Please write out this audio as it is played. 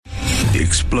The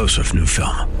explosive new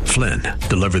film, Flynn,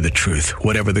 deliver the truth,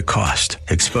 whatever the cost,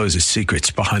 exposes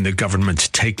secrets behind the government's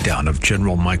takedown of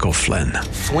General Michael Flynn.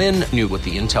 Flynn knew what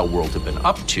the intel world had been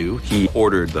up to. He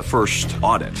ordered the first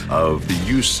audit of the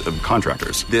use of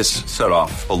contractors. This set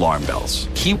off alarm bells.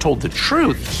 He told the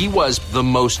truth. He was the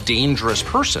most dangerous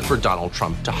person for Donald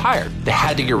Trump to hire. They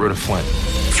had to get rid of Flynn.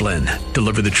 Flynn,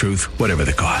 deliver the truth, whatever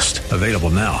the cost. Available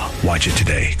now. Watch it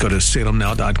today. Go to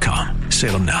salemnow.com.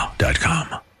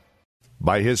 salemnow.com.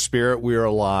 By His Spirit, we are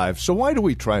alive. So why do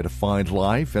we try to find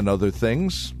life in other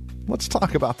things? Let's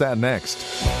talk about that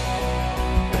next.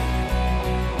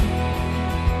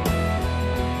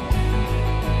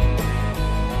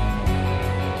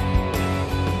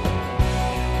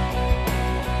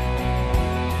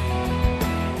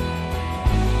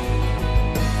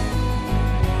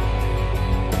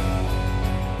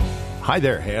 Hi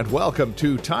there, and welcome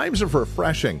to Times of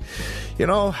Refreshing. You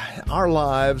know, our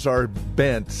lives are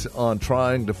bent on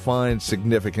trying to find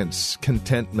significance,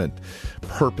 contentment,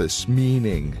 purpose,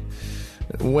 meaning.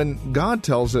 When God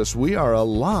tells us we are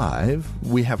alive,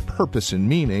 we have purpose and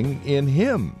meaning in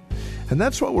Him. And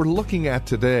that's what we're looking at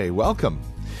today. Welcome.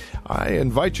 I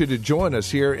invite you to join us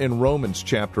here in Romans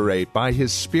chapter 8. By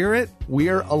His Spirit, we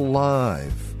are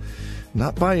alive.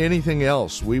 Not by anything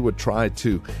else we would try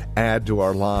to add to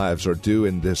our lives or do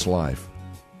in this life.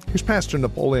 Here's Pastor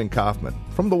Napoleon Kaufman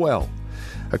from The Well,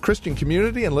 a Christian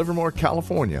community in Livermore,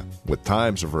 California, with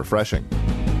Times of Refreshing.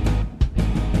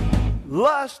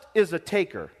 Lust is a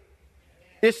taker.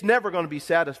 It's never going to be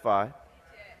satisfied.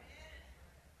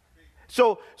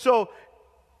 So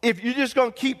if you're just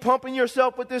going to keep pumping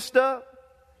yourself with this stuff,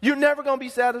 you're never going to be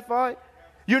satisfied.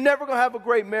 You're never going to have a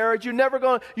great marriage. You're never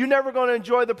going to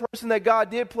enjoy the person that God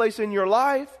did place in your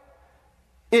life.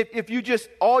 If you just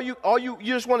you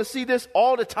just want to see this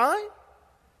all the time.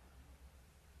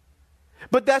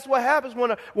 But that's what happens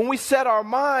when we set our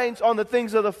minds on the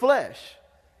things of the flesh.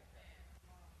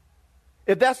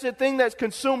 If that's the thing that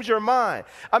consumes your mind.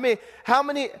 I mean, how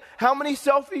many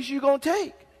selfies you going to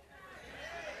take?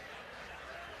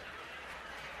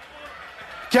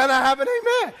 Can I have an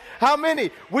amen? How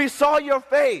many? We saw your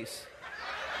face.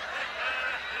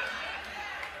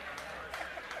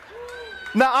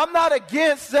 Now, I'm not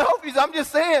against selfies. I'm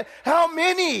just saying, how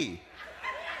many?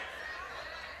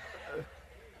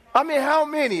 I mean, how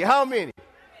many? How many?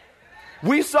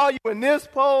 We saw you in this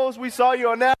pose. We saw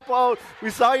you in that pose. We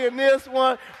saw you in this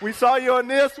one. We saw you in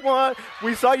this one.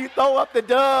 We saw you throw up the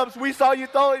dubs. We saw your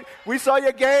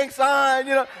gang sign.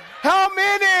 You know, how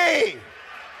many?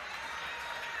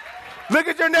 Look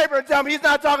at your neighbor and tell me he's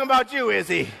not talking about you, is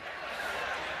he?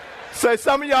 So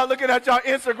some of y'all looking at your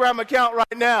Instagram account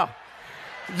right now.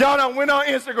 Y'all done went on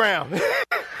Instagram.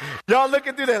 Y'all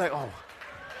looking through there like,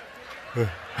 oh.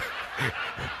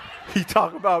 He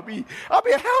talking about me. I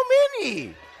mean, how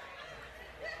many?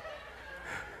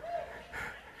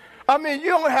 I mean, you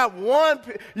don't have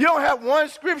one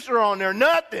scripture on there,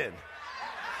 nothing.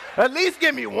 At least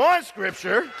give me one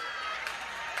scripture.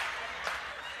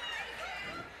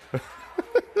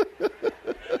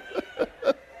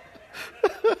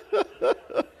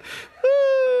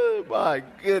 Oh, my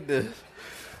goodness.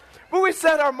 But we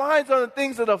set our minds on the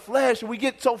things of the flesh, and we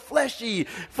get so fleshy,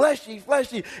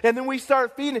 and then we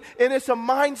start feeding, and it's a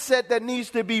mindset that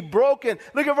needs to be broken.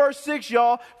 Look at verse 6,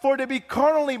 y'all. For to be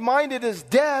carnally minded is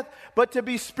death, but to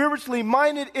be spiritually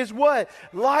minded is what?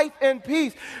 Life and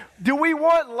peace. Do we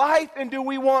want life and do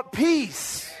we want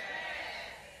peace?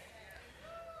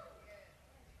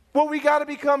 Well, we got to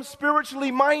become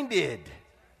spiritually minded.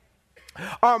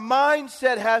 Our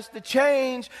mindset has to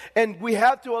change, and we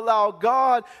have to allow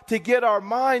God to get our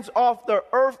minds off the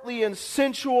earthly and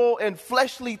sensual and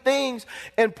fleshly things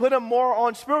and put them more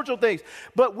on spiritual things.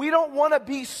 But we don't want to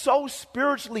be so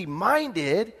spiritually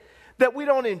minded that we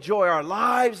don't enjoy our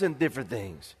lives and different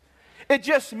things. It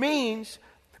just means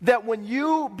that when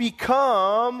you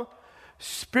become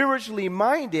spiritually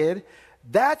minded,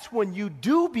 that's when you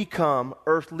do become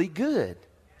earthly good.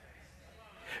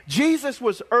 Jesus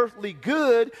was earthly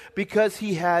good because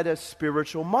he had a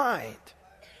spiritual mind.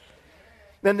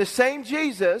 And the same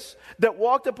Jesus that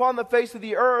walked upon the face of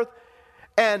the earth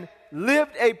and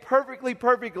lived a perfectly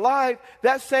perfect life,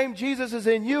 that same Jesus is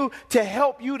in you to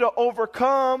help you to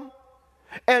overcome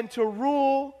and to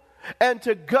rule and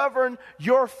to govern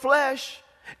your flesh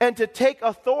and to take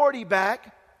authority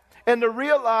back and to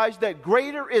realize that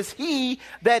greater is he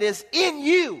that is in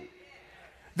you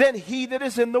than he that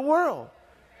is in the world.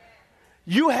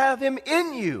 You have him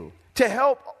in you to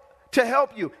help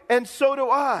you, and so do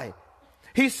I.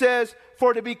 He says,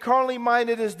 for to be carnally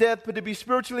minded is death, but to be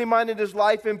spiritually minded is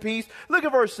life and peace. Look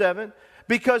at verse 7.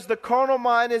 because the carnal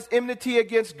mind is enmity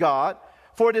against God,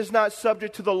 for it is not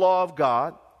subject to the law of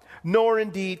God, nor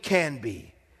indeed can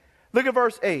be. Look at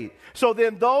verse 8. So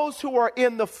then those who are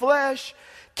in the flesh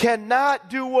cannot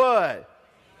do what?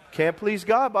 Can't please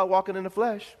God by walking in the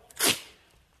flesh.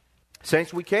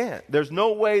 Saints, we can't. There's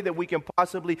no way that we can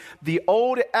possibly. The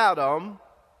old Adam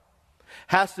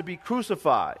has to be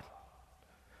crucified.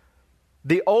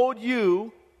 The old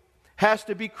you has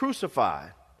to be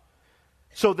crucified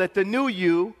so that the new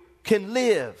you can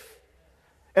live.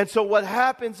 And so what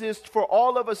happens is, for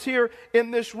all of us here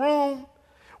in this room,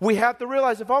 we have to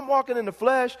realize if I'm walking in the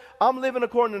flesh, I'm living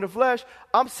according to the flesh,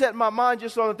 I'm setting my mind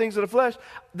just on the things of the flesh,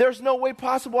 there's no way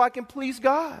possible I can please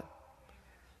God.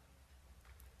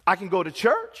 I can go to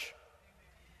church.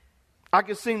 I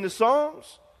can sing the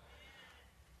songs.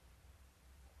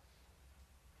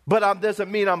 But that doesn't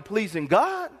mean I'm pleasing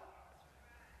God.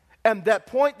 And that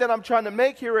point that I'm trying to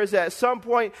make here is that at some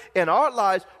point in our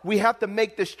lives, we have to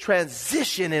make this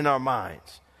transition in our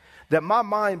minds. That my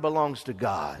mind belongs to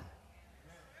God.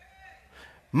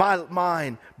 My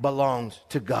mind belongs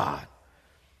to God.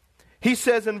 He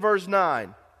says in verse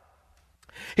 9,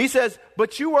 he says,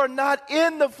 but you are not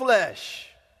in the flesh,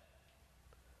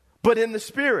 but in the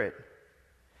Spirit.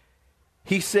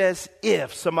 He says,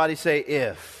 if. Somebody say,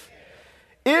 if.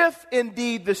 If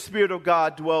indeed the Spirit of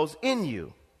God dwells in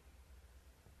you.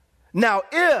 Now,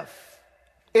 if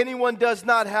anyone does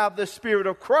not have the Spirit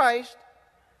of Christ,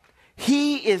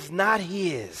 he is not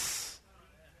his.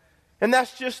 And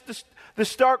that's just the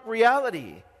stark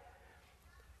reality.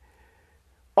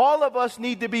 All of us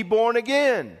need to be born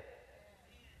again.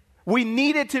 We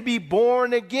needed to be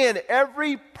born again.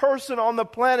 Every person on the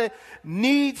planet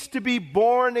needs to be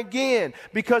born again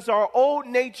because our old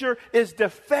nature is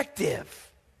defective.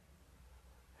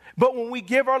 But when we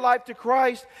give our life to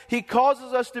Christ, He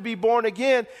causes us to be born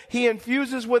again. He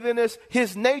infuses within us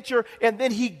His nature, and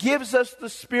then He gives us the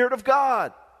Spirit of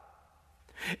God.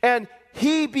 And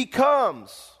He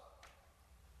becomes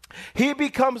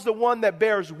the one that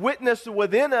bears witness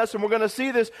within us, and we're going to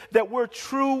see this, that we're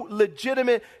true,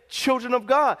 legitimate children of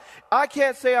God. I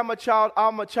can't say I'm a child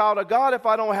of God if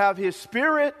I don't have His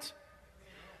Spirit.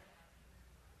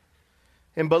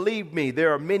 And believe me,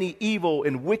 there are many evil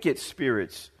and wicked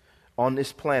spirits on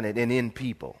this planet and in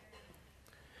people.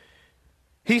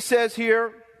 He says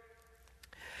here,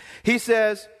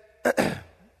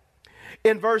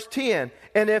 in verse 10,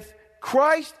 and if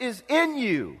Christ is in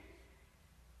you,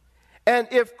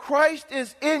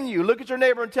 look at your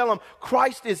neighbor and tell him,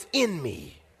 Christ is in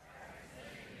me.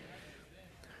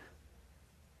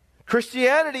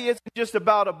 Christianity isn't just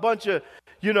about a bunch of,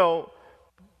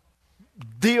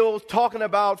 deals talking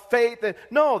about faith.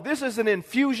 No, this is an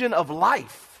infusion of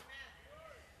life.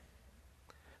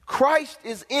 Christ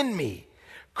is in me.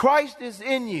 Christ is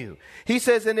in you. He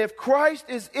says, and if Christ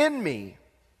is in me,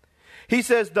 he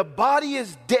says, the body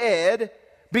is dead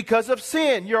because of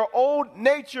sin. Your old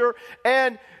nature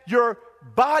and your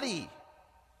body,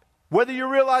 whether you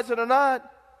realize it or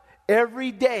not,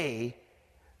 every day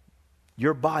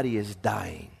your body is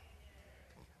dying.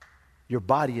 Your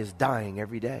body is dying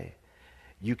every day.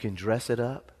 You can dress it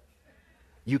up.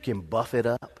 You can buff it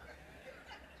up.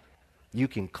 You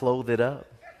can clothe it up.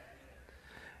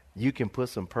 You can put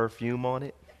some perfume on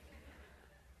it.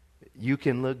 You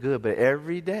can look good, but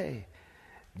every day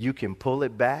you can pull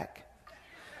it back.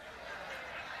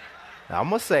 I'm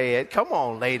going to say it. Come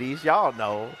on, ladies. Y'all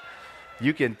know.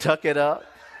 You can tuck it up,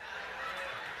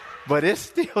 but it's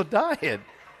still dying.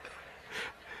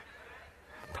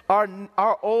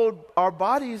 Our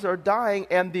bodies are dying,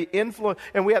 and the influence,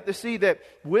 and we have to see that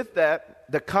with that,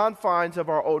 the confines of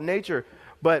our old nature.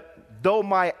 But though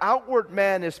my outward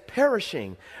man is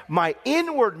perishing, my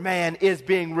inward man is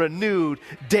being renewed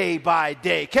day by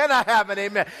day. Can I have an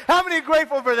amen? How many are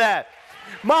grateful for that?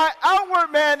 My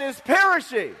outward man is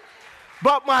perishing,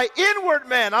 but my inward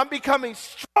man, I'm becoming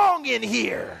strong in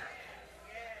here.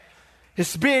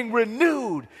 It's being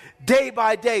renewed day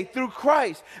by day through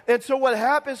Christ. And so what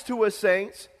happens to us,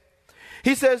 saints,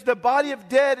 he says the body of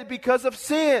dead is because of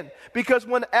sin. Because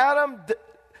when Adam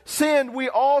sinned, we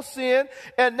all sinned,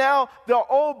 and now the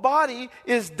old body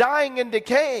is dying and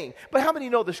decaying. But how many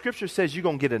know the scripture says you're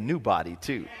going to get a new body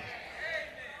too?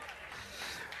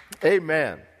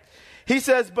 Amen. He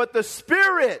says, but the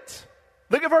Spirit,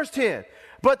 look at verse 10,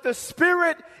 but the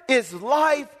Spirit is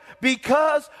life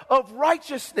because of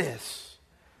righteousness.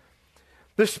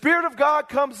 The Spirit of God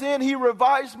comes in, He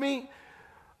revives me.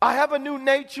 I have a new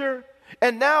nature.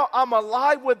 And now I'm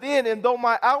alive within, and though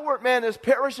my outward man is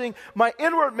perishing, my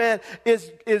inward man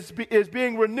is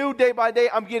being renewed day by day.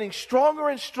 I'm getting stronger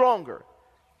and stronger.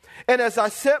 And as I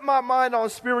set my mind on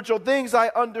spiritual things, I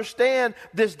understand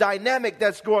this dynamic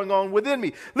that's going on within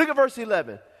me. Look at verse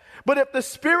 11. But if the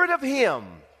spirit of him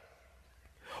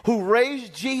who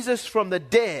raised Jesus from the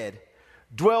dead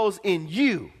dwells in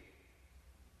you,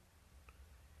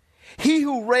 he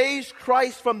who raised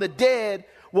Christ from the dead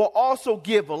will also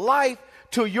give life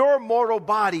to your mortal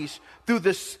bodies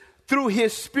through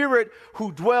his spirit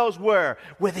who dwells where?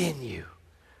 Within you.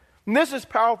 And this is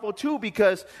powerful too,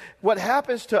 because what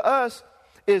happens to us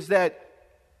is that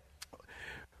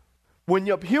when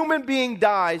a human being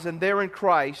dies and they're in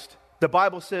Christ, the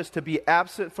Bible says to be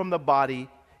absent from the body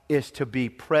is to be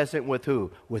present with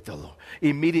who? With the Lord.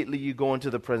 Immediately you go into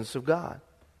the presence of God.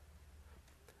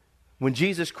 When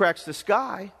Jesus cracks the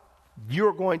sky,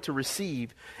 you're going to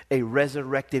receive a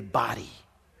resurrected body.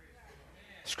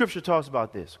 Scripture talks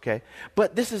about this, okay?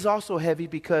 But this is also heavy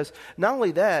because not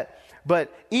only that,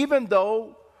 but even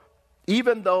though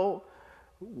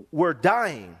we're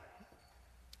dying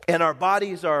and our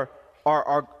bodies are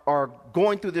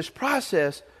going through this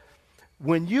process,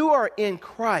 when you are in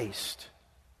Christ,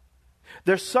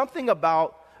 there's something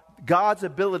about God's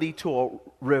ability to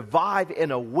revive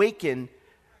and awaken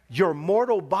your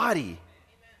mortal body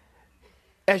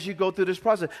as you go through this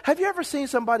process. Have you ever seen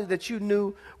somebody that you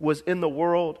knew was in the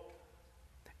world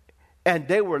and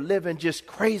they were living just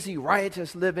crazy,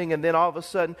 riotous living, and then all of a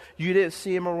sudden you didn't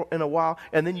see them in a while,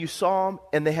 and then you saw them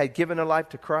and they had given their life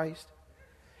to Christ,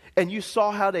 and you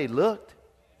saw how they looked?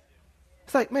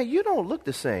 It's like, man, you don't look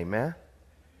the same, man.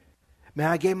 Man,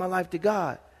 I gave my life to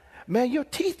God. Man, your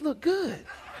teeth look good.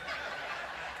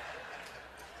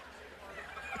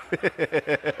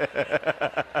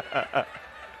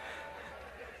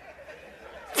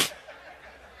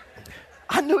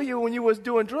 I knew you when you was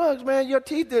doing drugs, man. Your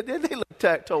teeth, they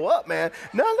look toe up, man.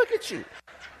 Now look at you.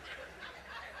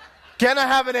 Can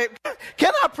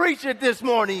I preach it this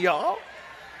morning, y'all?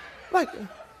 Like,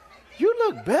 you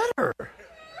look better.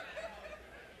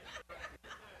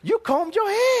 You combed your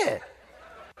head.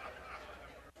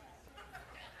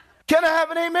 Can I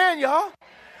have an amen, y'all?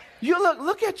 You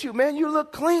look at you, man. You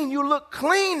look clean. You look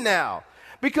clean now.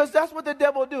 Because that's what the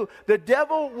devil will do. The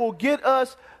devil will get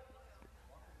us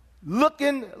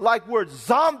looking like we're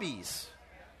zombies.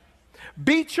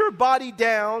 Beat your body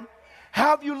down,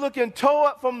 have you looking toe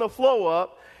up from the flow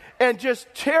up, and just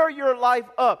tear your life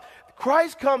up.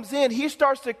 Christ comes in, he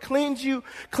starts to cleanse you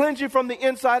from the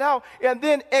inside out, and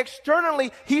then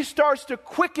externally, he starts to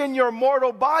quicken your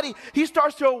mortal body. He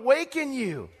starts to awaken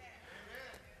you,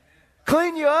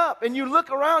 clean you up, and you look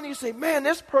around and you say, man,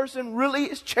 this person really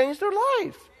has changed their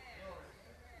life.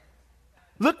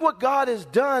 Look what God has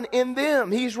done in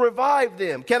them. He's revived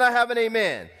them. Can I have an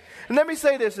amen? And let me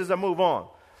say this as I move on.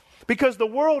 Because the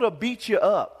world will beat you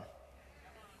up.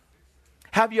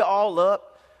 Have you all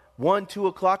up 1, 2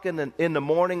 o'clock in the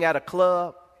morning at a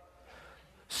club?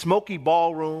 Smoky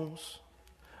ballrooms.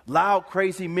 Loud,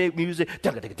 crazy music.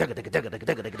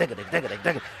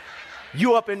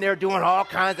 You up in there doing all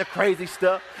kinds of crazy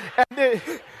stuff.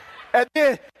 And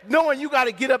then knowing you got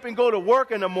to get up and go to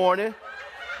work in the morning.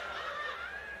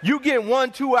 You get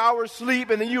 1, 2 hours sleep,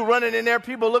 and then you running in there,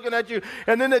 people looking at you,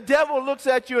 and then the devil looks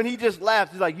at you and he just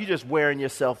laughs. He's like, you're just wearing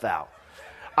yourself out.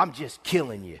 I'm just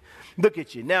killing you. Look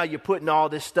at you. Now you're putting all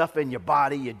this stuff in your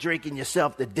body. You're drinking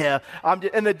yourself to death.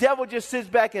 And the devil just sits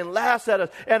back and laughs at us,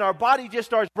 and our body just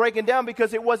starts breaking down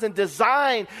because it wasn't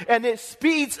designed, and it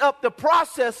speeds up the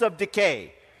process of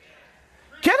decay.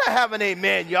 Can I have an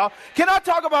amen, y'all? Can I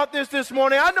talk about this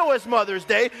morning? I know it's Mother's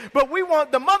Day, but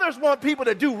the mothers want people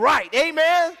to do right.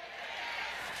 Amen?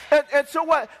 And so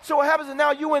what happens is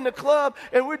now you in the club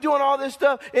and we're doing all this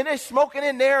stuff and they're smoking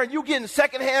in there and you getting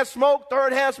secondhand smoke,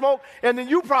 thirdhand smoke, and then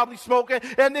you probably smoking,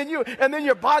 and then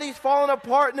your body's falling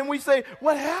apart, and then we say,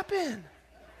 what happened?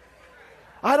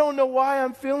 I don't know why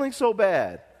I'm feeling so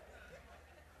bad.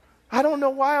 I don't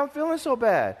know why I'm feeling so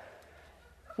bad.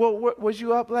 Well, was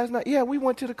you up last night? Yeah, we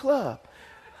went to the club.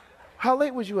 How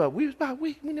late was you up? We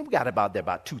got about there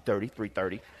about 2:30,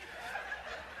 3:30.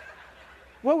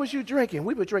 What was you drinking?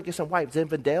 We were drinking some white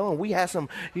Zinfandel, and we had some,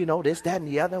 this, that, and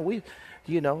the other.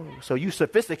 So you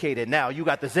sophisticated now. You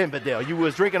got the Zinfandel. You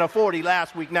was drinking a 40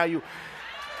 last week. Now you.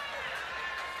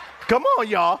 Come on,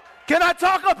 y'all. Can I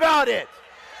talk about it?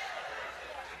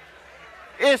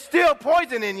 It's still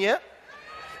poison in you.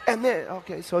 And then,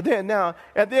 okay, so then now,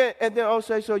 and then,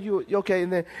 okay, so you, okay,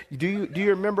 and then, do you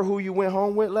remember who you went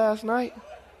home with last night?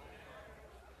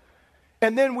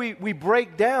 And then we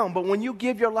break down. But when you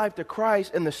give your life to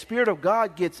Christ and the Spirit of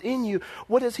God gets in you,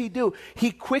 what does he do? He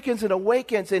quickens and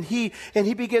awakens, and he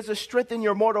begins to strengthen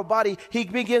your mortal body. He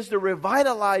begins to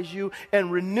revitalize you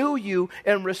and renew you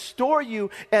and restore you.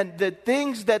 And the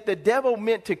things that the devil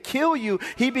meant to kill you,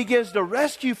 he begins to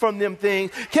rescue from them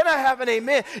things. Can I have an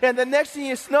amen? And the next thing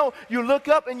you know, you look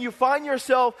up and you find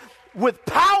yourself with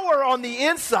power on the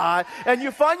inside, and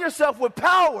you find yourself with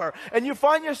power, and you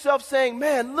find yourself saying,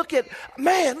 man, look at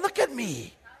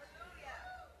me.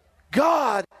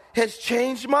 God has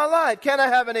changed my life. Can I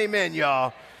have an amen,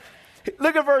 y'all?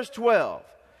 Look at verse 12.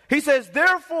 He says,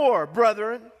 therefore,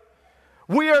 brethren,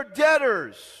 we are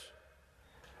debtors,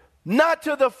 not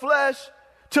to the flesh,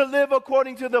 to live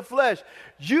according to the flesh.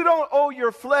 You don't owe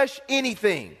your flesh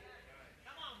anything.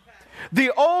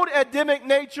 The old Adamic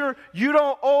nature, you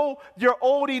don't owe your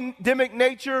old Adamic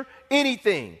nature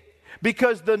anything,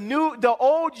 because the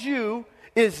old you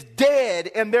is dead,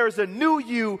 and there's a new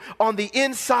you on the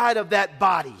inside of that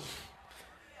body.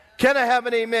 Can I have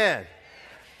an amen?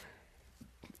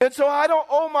 And so I don't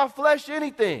owe my flesh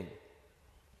anything.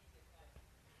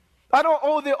 I don't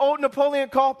owe the old Napoleon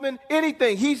Kaufman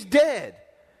anything. He's dead.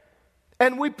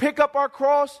 And we pick up our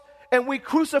cross and we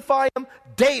crucify him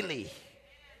daily.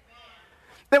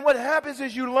 Then what happens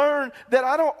is you learn that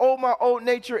I don't owe my old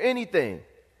nature anything.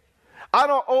 I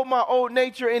don't owe my old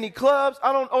nature any clubs.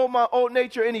 I don't owe my old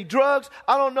nature any drugs.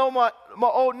 I don't owe my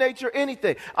old nature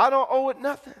anything. I don't owe it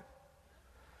nothing.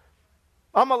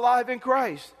 I'm alive in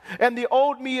Christ. And the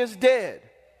old me is dead.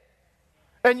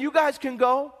 And you guys can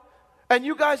go. And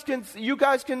you guys can,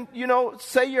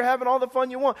 say you're having all the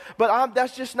fun you want. But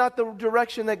that's just not the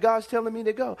direction that God's telling me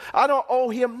to go. I don't owe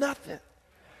him nothing.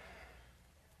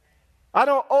 I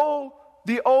don't owe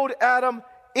the old Adam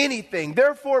anything.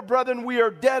 Therefore, brethren, we are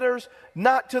debtors,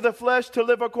 not to the flesh, to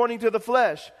live according to the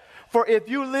flesh. For if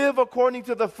you live according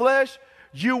to the flesh,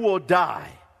 you will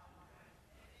die.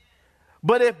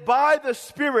 But if by the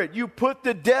Spirit you put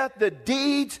to death the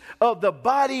deeds of the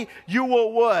body, you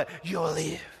will what? You'll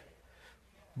live.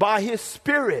 By his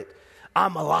Spirit,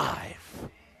 I'm alive.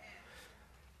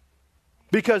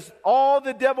 Because all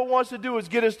the devil wants to do is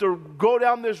get us to go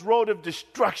down this road of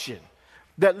destruction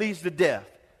that leads to death.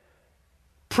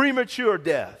 Premature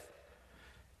death.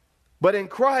 But in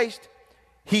Christ,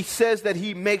 he says that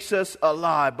he makes us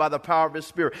alive by the power of his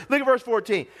Spirit. Look at verse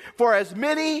 14. For as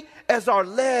many as are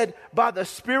led by the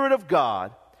Spirit of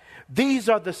God, these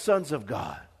are the sons of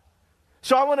God.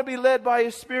 So I want to be led by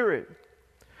his Spirit.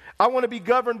 I want to be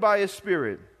governed by his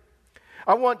Spirit.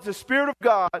 I want the Spirit of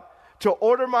God to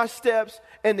order my steps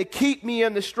and to keep me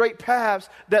in the straight paths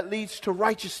that leads to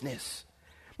righteousness.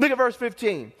 Look at verse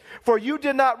 15. For you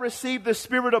did not receive the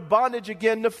spirit of bondage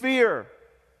again to fear,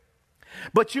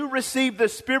 but you received the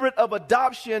spirit of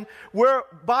adoption,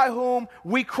 by whom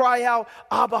we cry out,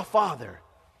 Abba, Father.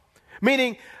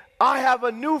 Meaning, I have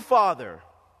a new father.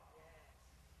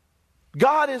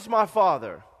 God is my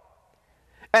father.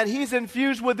 And he's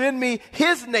infused within me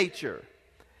his nature.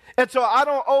 And so I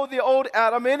don't owe the old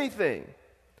Adam anything.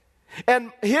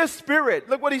 And his Spirit,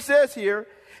 look what he says here.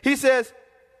 He says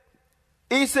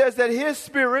that his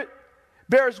Spirit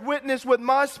bears witness with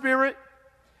my spirit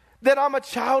that I'm a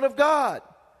child of God.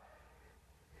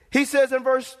 He says in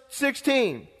verse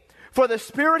 16, for the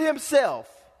Spirit himself,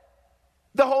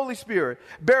 the Holy Spirit,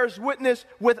 bears witness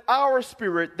with our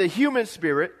spirit, the human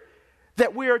spirit,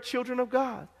 that we are children of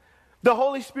God. The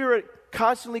Holy Spirit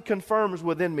constantly confirms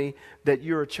within me that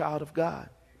you're a child of God.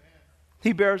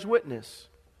 He bears witness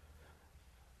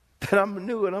that I'm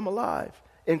new and I'm alive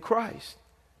in Christ.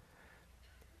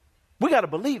 We got to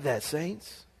believe that,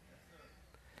 saints.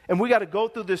 And we got to go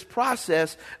through this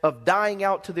process of dying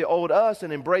out to the old us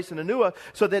and embracing the new us,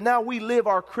 so that now we live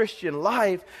our Christian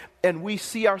life and we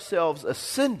see ourselves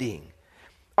ascending.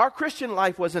 Our Christian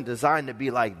life wasn't designed to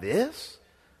be like this.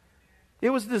 It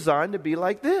was designed to be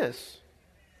like this.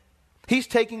 He's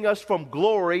taking us from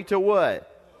glory to what?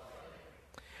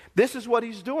 This is what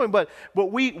he's doing. But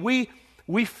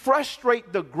we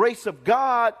frustrate the grace of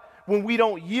God when we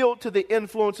don't yield to the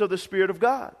influence of the Spirit of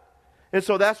God. And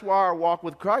so that's why our walk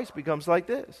with Christ becomes like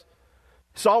this.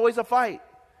 It's always a fight.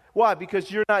 Why?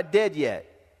 Because you're not dead yet.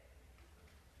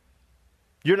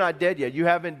 You're not dead yet. You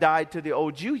haven't died to the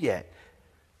old you yet.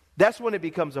 That's when it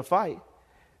becomes a fight.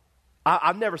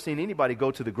 I've never seen anybody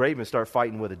go to the grave and start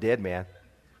fighting with a dead man.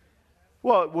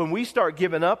 Well, when we start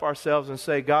giving up ourselves and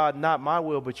say, God, not my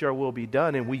will, but your will be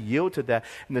done, and we yield to that,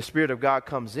 and the Spirit of God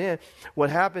comes in, what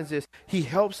happens is he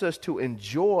helps us to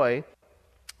enjoy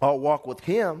our walk with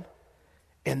him,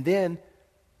 and then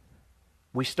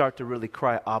we start to really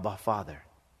cry, Abba, Father.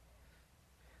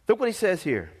 Look what he says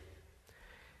here.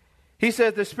 He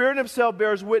says, the Spirit himself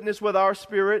bears witness with our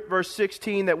spirit, verse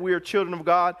 16, that we are children of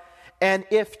God. And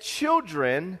if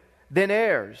children, then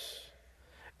heirs.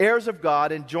 Heirs of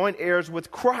God and joint heirs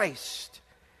with Christ.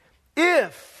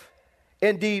 If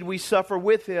indeed we suffer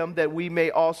with him, that we may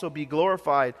also be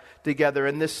glorified together.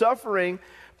 And this suffering,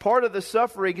 part of the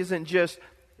suffering isn't just,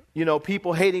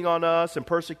 people hating on us and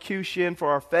persecution for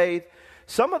our faith.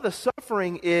 Some of the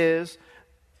suffering is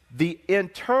the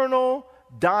internal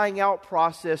dying out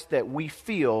process that we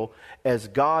feel as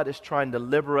God is trying to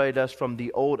liberate us from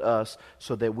the old us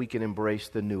so that we can embrace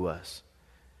the new us.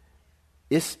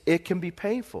 It can be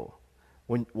painful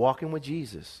when walking with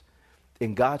Jesus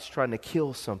and God's trying to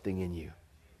kill something in you.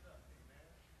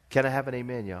 Can I have an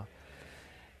amen, y'all?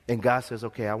 And God says,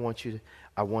 okay, I want you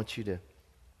to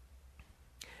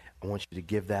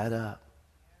give that up.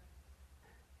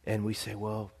 And we say,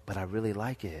 well, but I really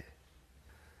like it.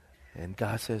 And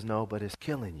God says, no, but it's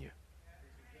killing you. You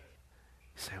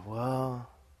say, well,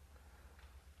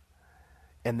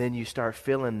 and then you start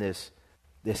feeling this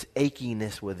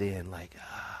achiness within, like,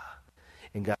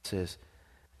 And God says,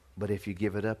 but if you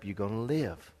give it up, you're going to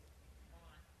live.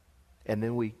 And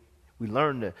then we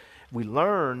learn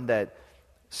that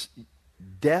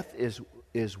death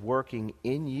is working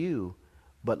in you,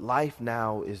 but life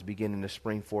now is beginning to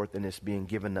spring forth and it's being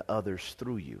given to others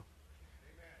through you.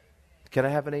 Can I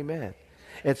have an amen?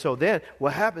 And so then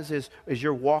what happens is, as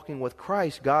you're walking with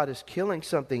Christ, God is killing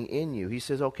something in you. He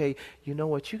says, okay, you know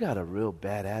what? You got a real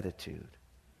bad attitude.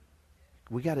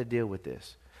 We got to deal with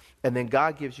this. And then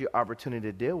God gives you opportunity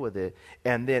to deal with it.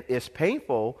 And then it's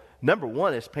painful. Number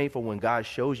one, it's painful when God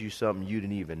shows you something you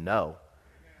didn't even know.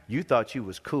 You thought you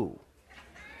was cool.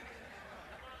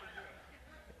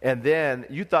 And then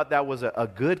you thought that was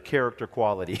a good character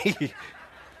quality.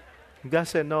 God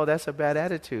said, no, that's a bad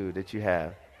attitude that you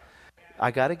have. I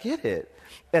got to get it.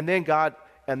 And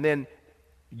then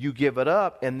you give it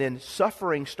up, and then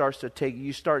suffering starts to take you.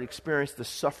 You start experiencing the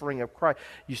suffering of Christ.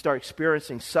 You start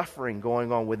experiencing suffering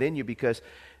going on within you, because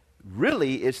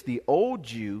really it's the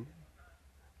old you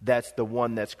that's the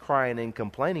one that's crying and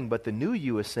complaining, but the new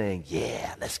you is saying,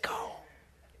 yeah, let's go.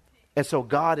 And so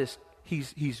God is,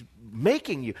 He's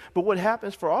making you. But what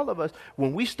happens for all of us,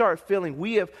 when we start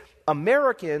feeling,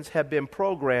 Americans have been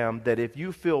programmed that if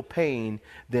you feel pain,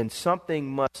 then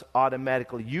something must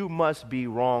automatically, you must be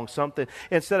wrong, something.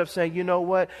 Instead of saying, you know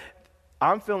what,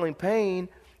 I'm feeling pain,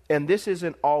 and this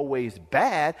isn't always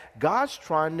bad. God's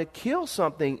trying to kill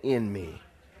something in me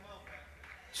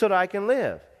so that I can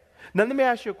live. Now, let me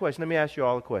ask you a question. Let me ask you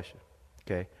all a question.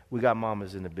 Okay? We got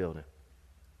mamas in the building.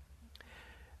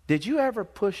 Did you ever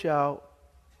push out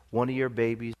one of your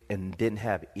babies and didn't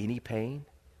have any pain?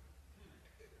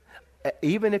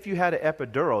 Even if you had an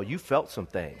epidural, you felt some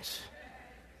things.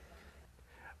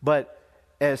 But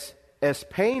as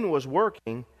pain was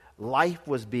working, life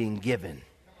was being given.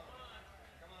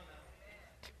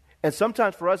 And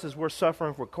sometimes for us, as we're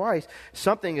suffering for Christ,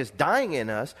 something is dying in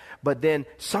us, but then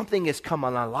something is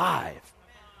coming alive.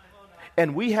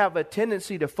 And we have a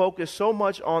tendency to focus so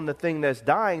much on the thing that's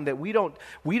dying that we don't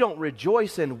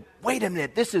rejoice in, wait a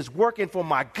minute, this is working for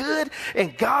my good,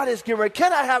 and God is giving.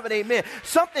 Can I have an amen?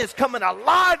 Something is coming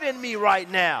alive in me right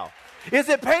now. Is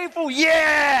it painful?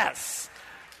 Yes.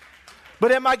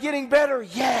 But am I getting better?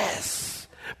 Yes.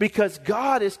 Because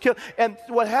God is killing. And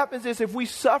what happens is, if we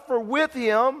suffer with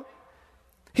Him,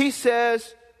 He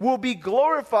says we'll be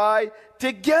glorified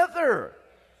together.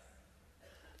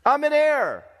 I'm an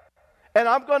heir. And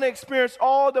I'm going to experience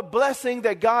all the blessing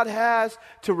that God has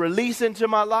to release into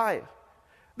my life.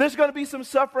 There's going to be some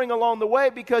suffering along the way,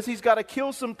 because He's got to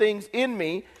kill some things in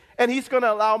me, and He's going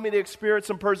to allow me to experience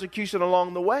some persecution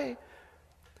along the way.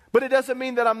 But it doesn't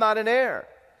mean that I'm not an heir.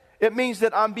 It means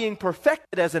that I'm being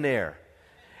perfected as an heir.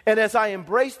 And as I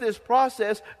embrace this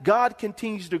process, God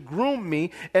continues to groom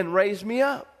me and raise me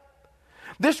up.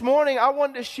 This morning, I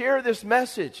wanted to share this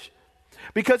message,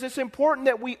 because it's important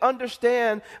that we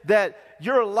understand that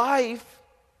your life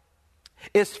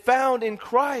is found in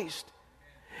Christ.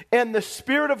 And the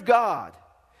Spirit of God,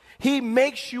 He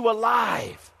makes you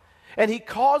alive. And He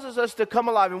causes us to come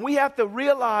alive. And we have to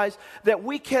realize that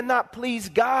we cannot please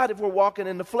God if we're walking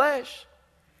in the flesh.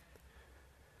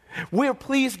 We'll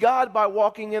please God by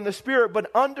walking in the Spirit, but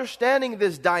understanding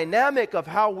this dynamic of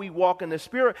how we walk in the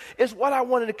Spirit is what I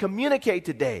wanted to communicate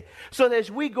today. So that as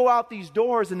we go out these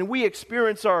doors and we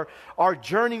experience our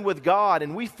journey with God,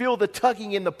 and we feel the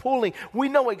tugging and the pulling, we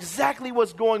know exactly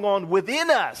what's going on within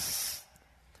us.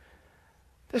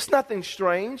 There's nothing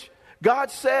strange.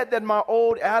 God said that my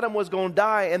old Adam was going to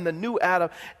die and the new Adam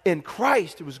in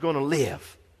Christ was going to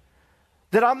live.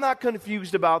 That I'm not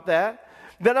confused about that.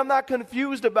 That I'm not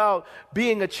confused about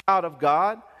being a child of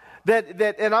God.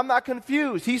 And I'm not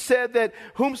confused. He said that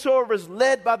whomsoever is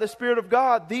led by the Spirit of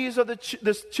God, these are the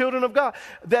children of God.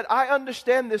 That I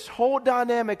understand this whole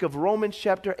dynamic of Romans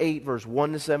chapter 8, verse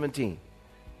 1 to 17.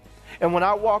 And when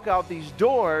I walk out these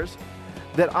doors,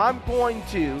 that I'm going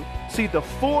to see the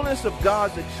fullness of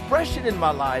God's expression in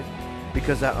my life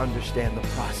because I understand the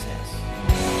process.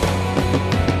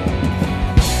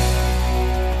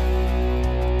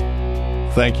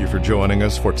 Thank you for joining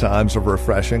us for Times of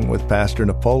Refreshing with Pastor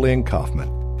Napoleon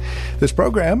Kaufman. This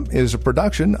program is a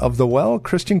production of the Well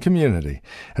Christian Community,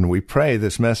 and we pray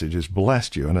this message has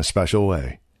blessed you in a special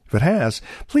way. If it has,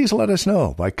 please let us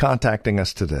know by contacting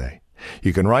us today.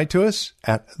 You can write to us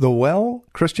at the Well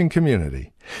Christian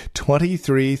Community,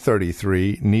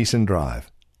 2333 Neeson Drive.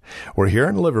 We're here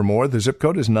in Livermore. The zip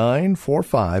code is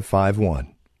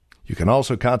 94551. You can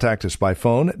also contact us by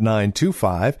phone at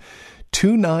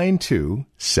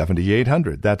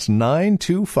 925-292-7800. That's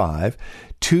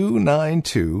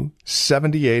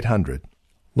 925-292-7800.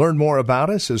 Learn more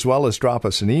about us as well as drop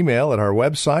us an email at our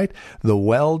website,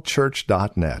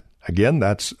 thewellchurch.net. Again,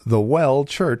 that's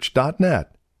thewellchurch.net.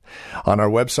 On our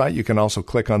website, you can also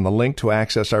click on the link to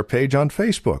access our page on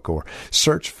Facebook or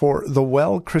search for The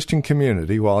Well Christian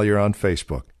Community while you're on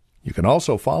Facebook. You can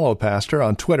also follow Pastor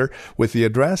on Twitter with the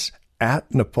address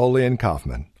 @Napoleon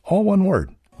Kaufman, all one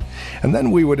word. And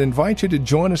then we would invite you to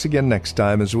join us again next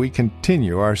time as we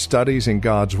continue our studies in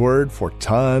God's Word for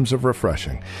Times of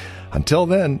Refreshing. Until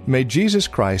then, may Jesus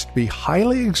Christ be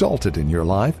highly exalted in your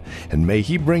life, and may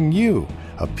He bring you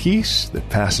a peace that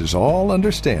passes all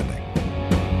understanding.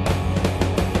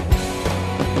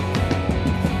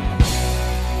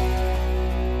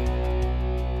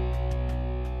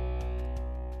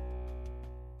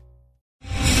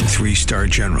 Three-star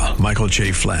General Michael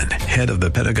J. Flynn, head of the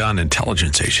Pentagon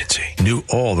Intelligence Agency, knew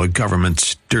all the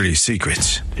government's dirty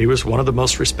secrets. He was one of the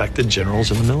most respected generals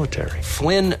in the military.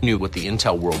 Flynn knew what the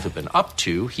intel world had been up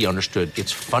to. He understood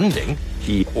its funding.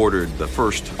 He ordered the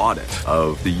first audit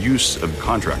of the use of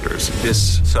contractors.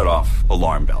 This set off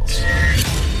alarm bells.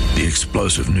 The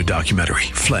explosive new documentary,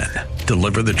 Flynn,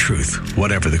 Deliver the Truth,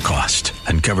 Whatever the Cost,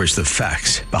 uncovers the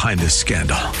facts behind this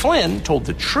scandal. Flynn told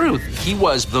the truth. He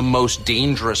was the most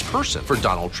dangerous person for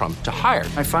Donald Trump to hire.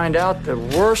 I find out the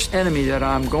worst enemy that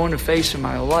I'm going to face in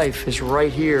my life is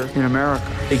right here in America.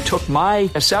 They took my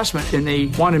assessment and they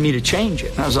wanted me to change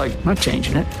it. And I was like, I'm not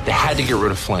changing it. They had to get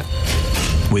rid of Flynn.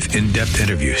 With in-depth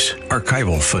interviews,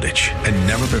 archival footage, and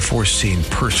never-before-seen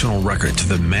personal records of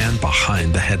the man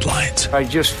behind the headlines. I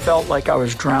just felt like I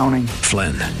was drowning.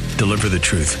 Flynn, Deliver the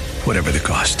Truth, Whatever the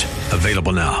Cost.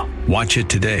 Available now. Watch it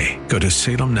today. Go to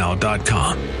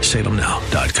salemnow.com.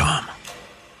 salemnow.com.